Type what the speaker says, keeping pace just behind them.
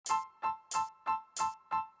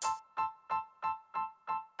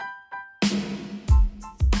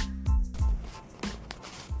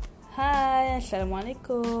Hai,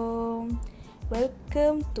 Assalamualaikum.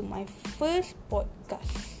 Welcome to my first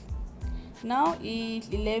podcast. Now it's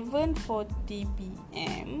 11:40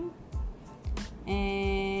 p.m.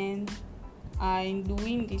 and I'm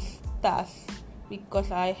doing this task because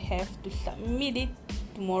I have to submit it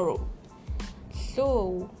tomorrow.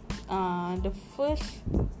 So, the first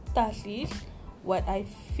task is what I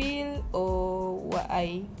feel or what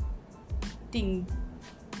I think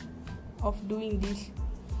of doing this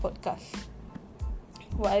podcast.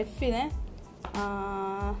 What I feel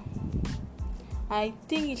I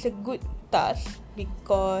think it's a good task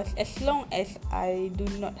because as long as I do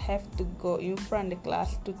not have to go in front of the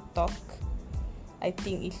class to talk, I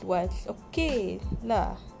think it was okay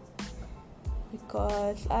lah,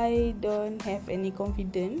 because I don't have any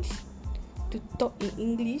confidence to talk in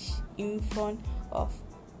English in front of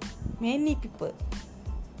many people,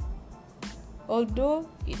 although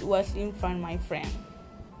it was in front of my friend.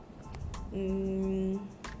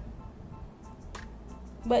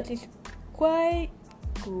 But it's quite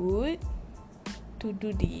good to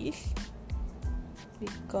do this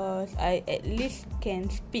because I at least can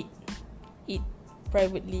speak it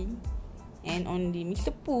privately and only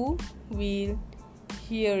Mr Pooh will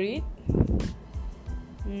hear it.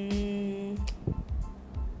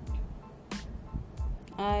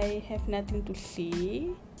 I have nothing to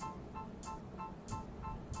say.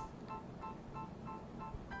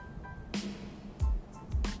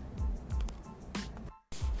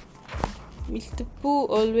 Mr.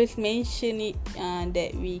 Pooh always mention it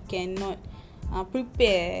that we cannot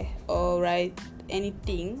prepare or write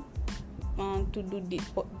anything to do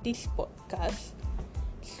this podcast.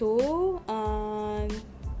 So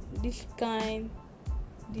this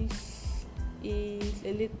is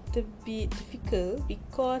a little bit difficult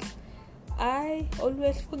because I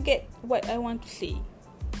always forget what I want to say,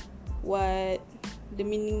 what the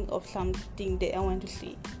meaning of something that I want to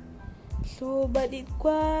say. So but it's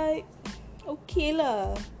quite okay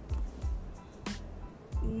lah.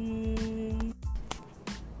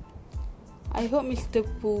 I hope Mr.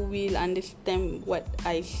 Pooh will understand what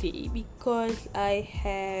I say because I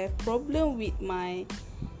have problem with my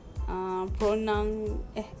pronoun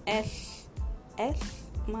s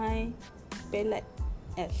my palate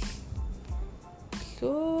s.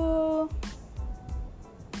 So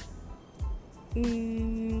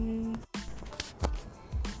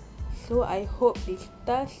I hope this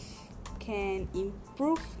task can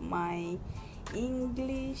improve my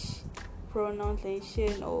English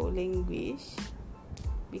pronunciation or language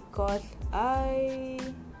because I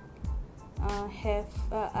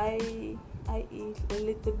is a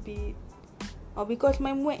little bit because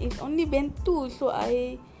my muat is only band 2, so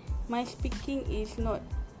my speaking is not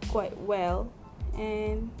quite well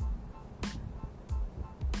and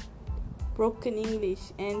broken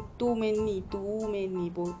English and too many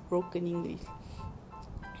broken English.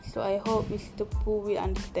 So I hope Mr. Pooh will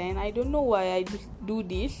understand. I don't know why I do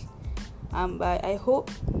this, but I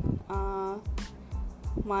hope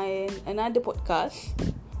my another podcast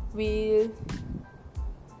will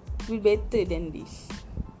better than this.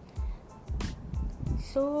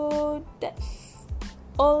 So that's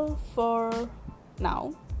all for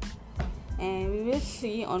now, and we will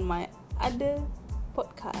see on my other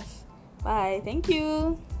podcast. Bye. Thank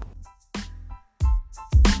you.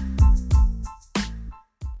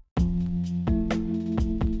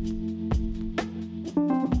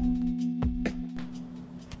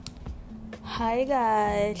 Hi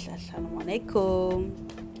guys, Assalamualaikum.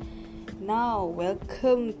 Now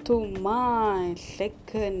welcome to my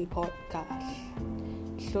second podcast.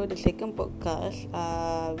 So the second podcast,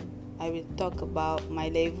 I will talk about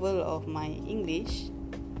my level of my English.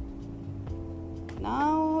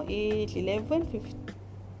 Now it's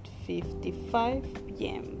 11:55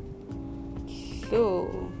 p.m.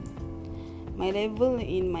 So my level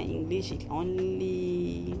in my English is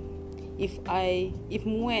only if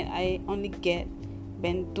muat I only get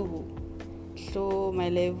band 2. So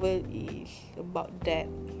my level is about that.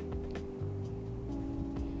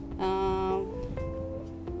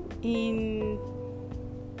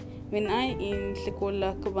 When I in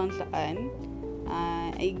sekolah kebangsaan,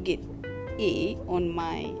 I get A on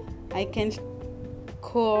I can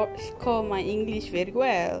score my English very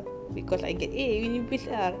well because I get A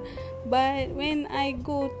besar. But when I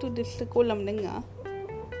go to the sekolah menengah,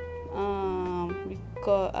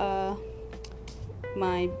 because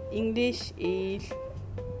my English is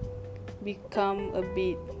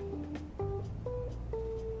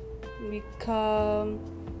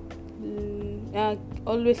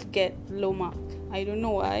always get low mark. I don't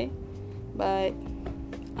know why, but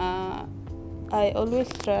I always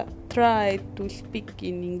try to speak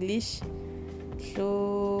in English.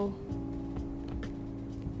 So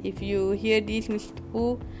if you hear this, Mr.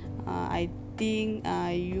 Pooh, I think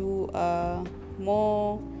you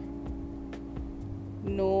more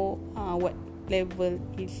know what level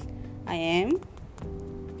is I am.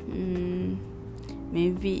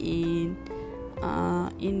 Maybe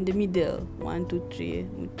in the middle, 1, 2, 3,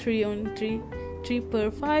 3 on 3, 3 per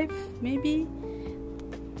 5, maybe.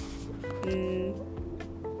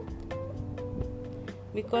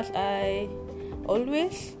 Because I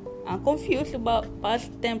always confused about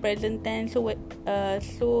past tense, present tense. So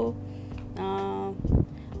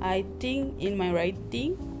I think in my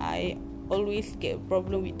writing I always get a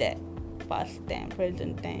problem with that past tense,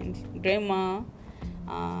 present tense, grammar.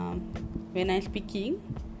 When I'm speaking,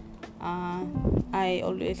 I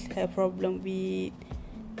always have problem with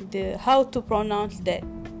how to pronounce that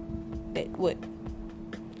word.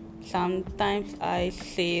 Sometimes I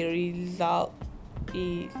say result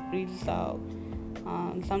is result,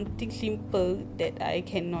 something simple that I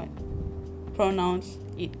cannot pronounce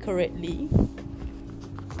it correctly.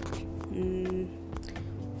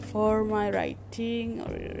 For my writing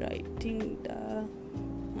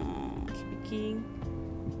speaking,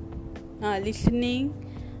 listening,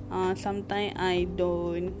 sometimes I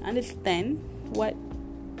don't understand what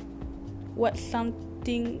some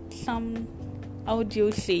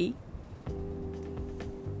audio say.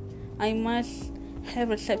 I must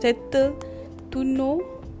have a subtitle to know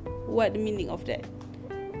what the meaning of that.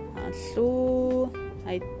 So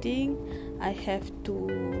I think I have to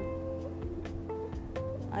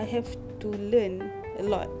learn a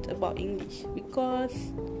lot about English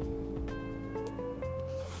because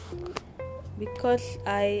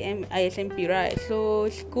I am ISMP, right? So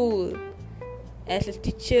school, as a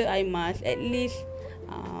teacher, I must at least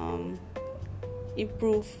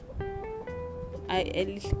improve. I at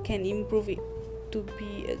least can improve it to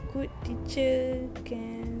be a good teacher.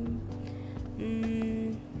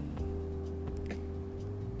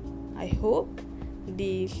 I hope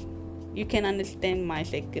you can understand my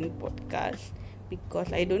second podcast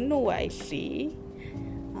because I don't know what I say.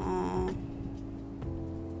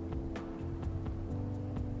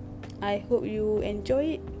 I hope you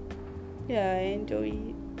enjoy it. Yeah, I enjoy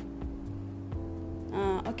it.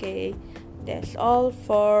 Okay, that's all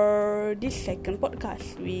for this second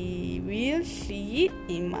podcast. We will see it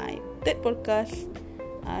in my third podcast.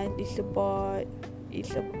 It's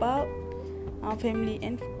about our family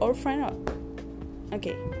and our friend.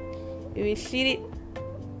 Okay, we will see it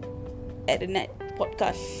at the next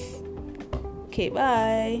podcast. Okay,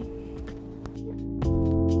 bye.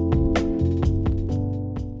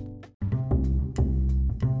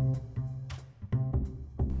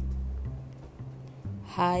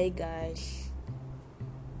 Hi guys,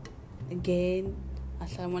 again,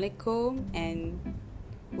 Assalamualaikum and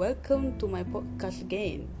welcome to my podcast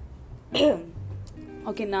again.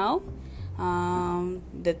 Okay, now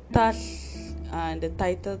the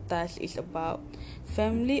title task is about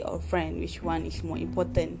family or friend, which one is more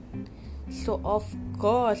important. So of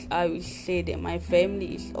course I will say that my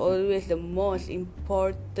family is always the most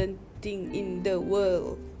important thing in the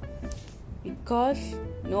world, because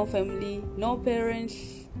no family, no parents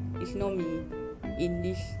is no me in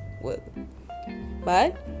this world.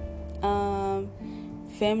 But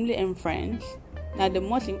family and friends, now the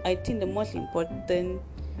most important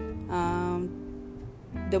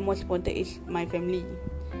is my family.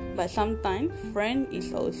 But sometimes friend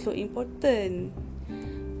is also important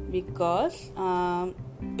because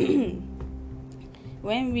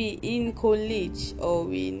when we in college or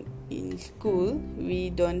we in school, we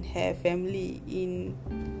don't have family. We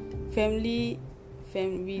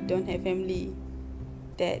don't have family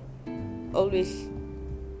that always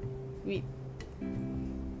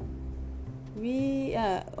we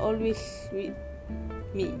are always with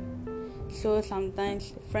me. So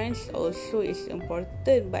sometimes friends also is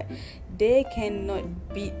important, but they cannot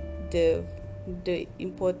beat the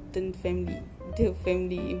important family. The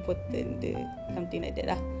family important, something like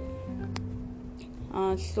that lah.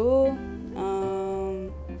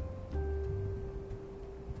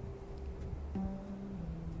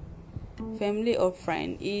 Family or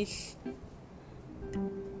friend is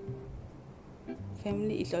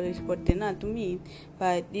always important to me,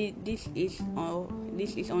 but this is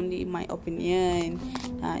only my opinion.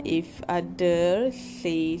 If others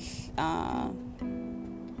says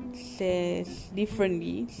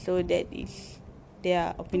differently, so that is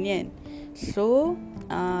their opinion. So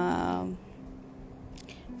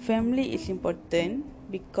family is important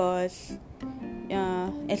because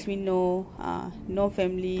as we know, no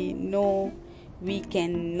family, we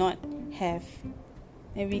cannot have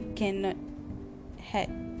and we cannot have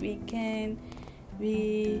we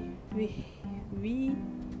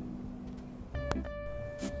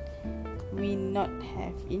not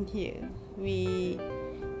have in here. We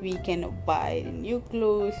cannot buy new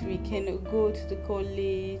clothes, we cannot go to the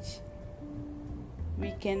college,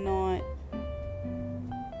 we cannot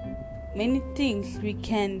many things we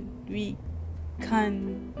can't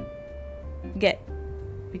get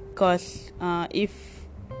because if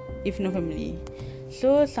no family.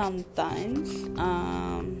 So sometimes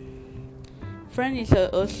friend is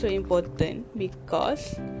also important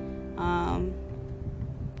because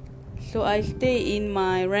so I stay in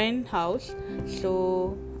my rent house,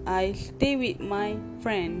 so I stay with my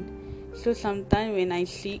friend. So sometimes when I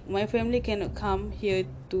sick, my family cannot come here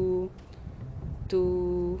to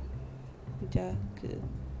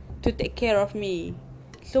take care of me.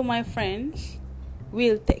 So my friends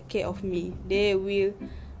will take care of me. They will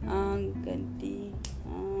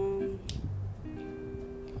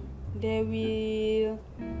they will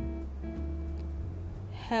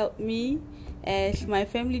help me as my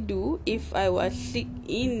family do if I was sick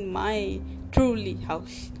in my truly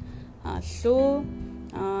house. So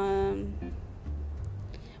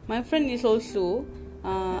my friend is also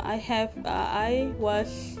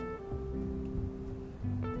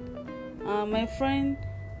my friend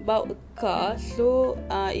bought a car. So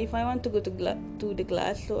if I want to go to the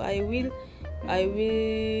class, so I will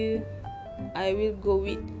go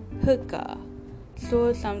with her car.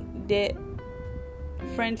 So that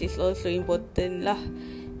friends is also important lah,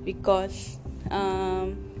 because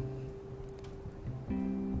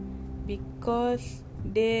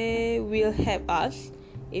they will help us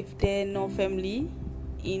if there no family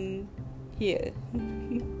in here.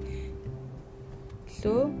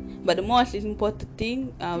 So but the most important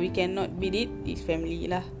thing we cannot beat it is family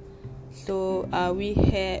lah. So we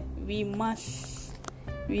must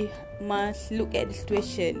look at the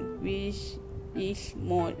situation which is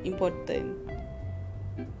more important.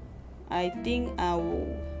 I think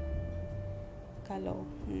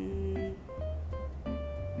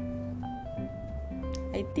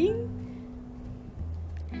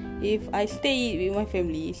if I stay with my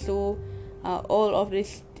family, so all of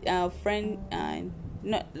this friend is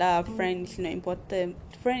not important.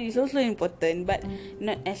 Friend is also important, but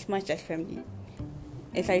not as much as family.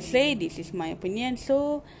 As I say, this is my opinion.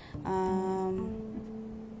 So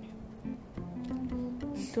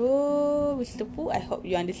Mr. Pooh, I hope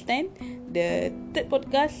you understand the third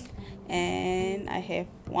podcast, and I have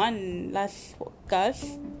one last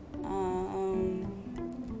podcast.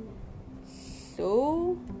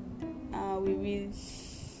 So we will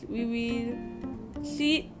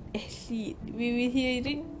hear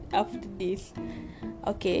it after this.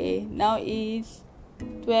 Okay, now it's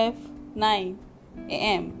 12:09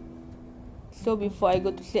 a.m. So before I go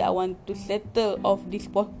to sleep, I want to settle off this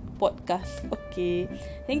podcast. Okay,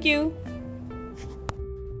 thank you.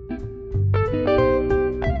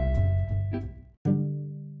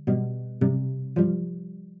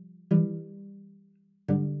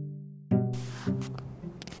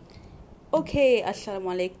 Okay,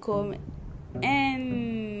 assalamualaikum and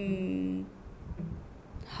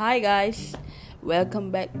hi guys,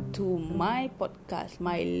 welcome back to my podcast,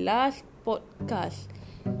 my last podcast.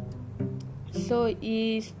 So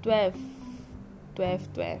it's 12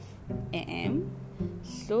 a.m.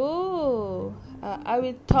 So I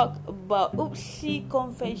will talk about oopsie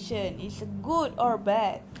confession. Is it good or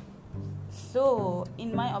bad? So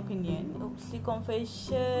in my opinion, oopsie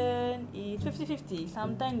confession is 50-50.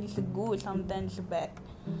 Sometimes it's good, sometimes it's bad.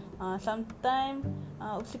 Sometimes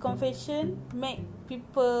oopsie confession make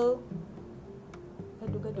people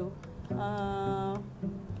gaduh.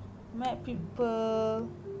 Make people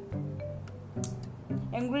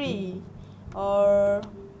angry, or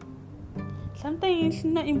sometimes it's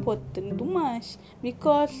not important too much,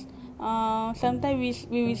 because sometimes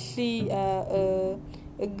we will see a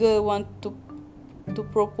girl want to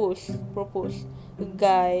propose a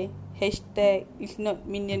guy, hashtag is not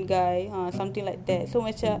minion guy, something like that. So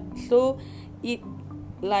it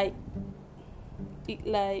like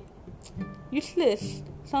useless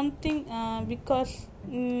something, because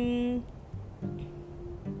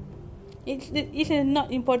it's a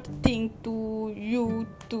not important thing to you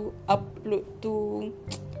to upload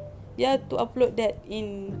that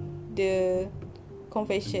in the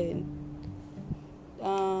confession.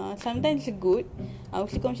 Sometimes it's good.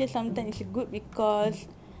 Sometimes it's good because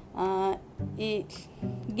it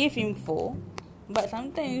give info, but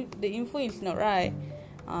sometimes the info is not right.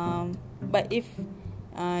 But if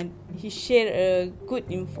he share a good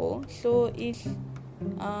info, so it's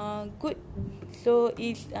good. So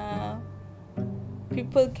it's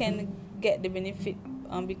people can get the benefit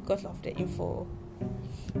because of the info.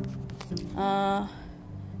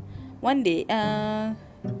 One day,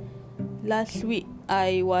 last week,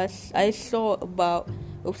 I saw about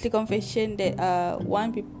Oopsie Confession that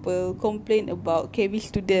one people complain about KB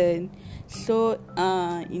student. So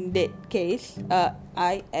in that case,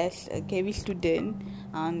 I as a KB student,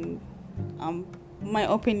 my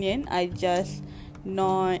opinion, I just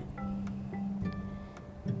not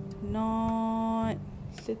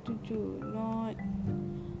setuju, not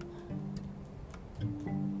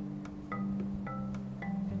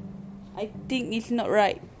I think it's not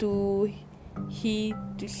right to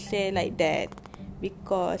say like that,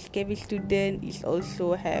 because KB student is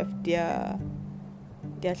also have their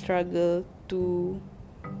struggle to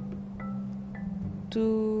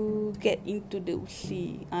get into the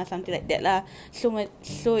UC, something like that lah. So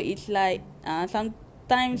it's like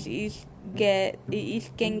sometimes it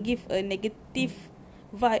can give a negative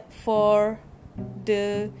vibe for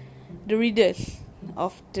the readers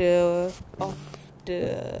of the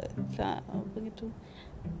apa gitu,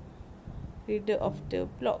 reader of the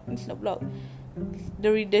blog, it's not blog, the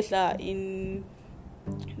readers lah in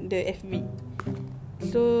the FB.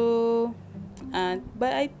 So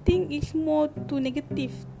but I think it's more to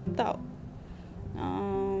negative tau.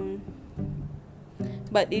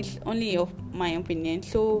 But it's only of my opinion.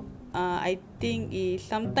 So I think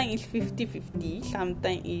sometimes it's 50-50,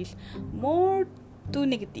 sometimes it's more to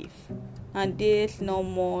negative. There's no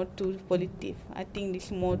more to positive. I think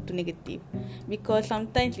it's more to negative, because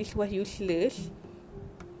sometimes it was useless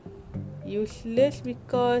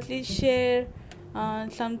because it share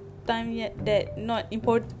sometimes that not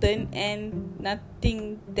important and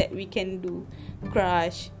nothing that we can do,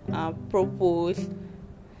 crush, propose,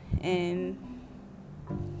 and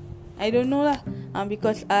I don't know lah,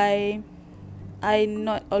 because I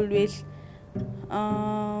not always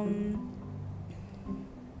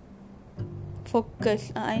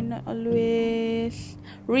focus. I not always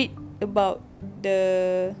read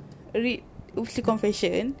Oopsie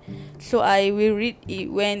Confession. So I will read it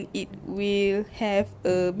when it will have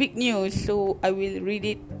a big news. So I will read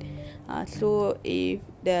it. So if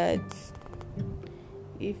the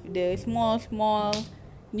small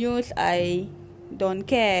news, I don't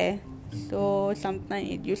care. So sometimes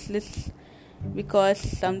it's useless, because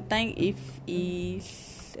sometimes if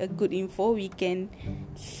it's a good info, we can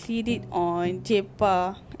see it on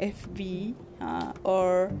JPA FB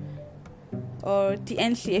or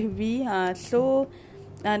TNC FB. So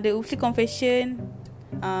the Oopsie Confession,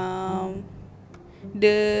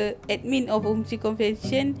 the admin of Oopsie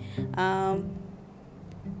Confession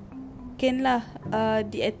can lah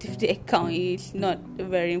deactivate the account. Is not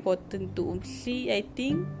very important to Oopsie, I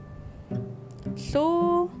think.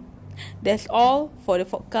 So that's all for the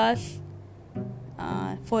podcast.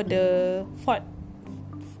 For the fourth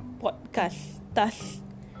podcast task.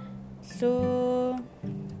 So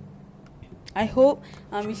I hope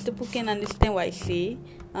Mr Pooh can understand what I say.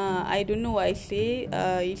 I don't know what I say.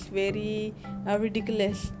 It's very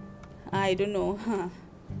ridiculous. I don't know.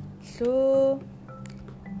 So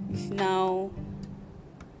it's now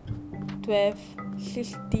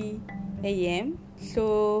 12:60 a.m.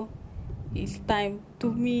 So it's time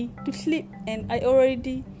to me to sleep, and I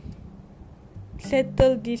already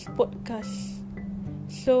settle this podcast.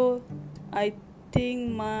 So I think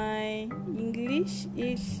my English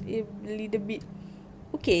is a little bit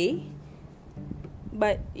okay,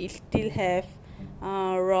 but it still have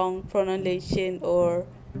wrong pronunciation or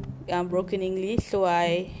broken English. So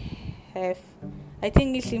I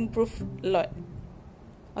think it's improved a lot.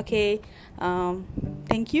 Okay,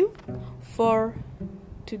 thank you for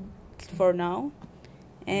now,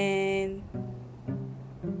 and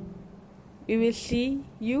we will see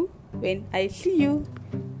you when I see you.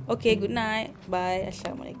 Okay, good night. Bye.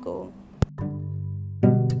 Assalamualaikum.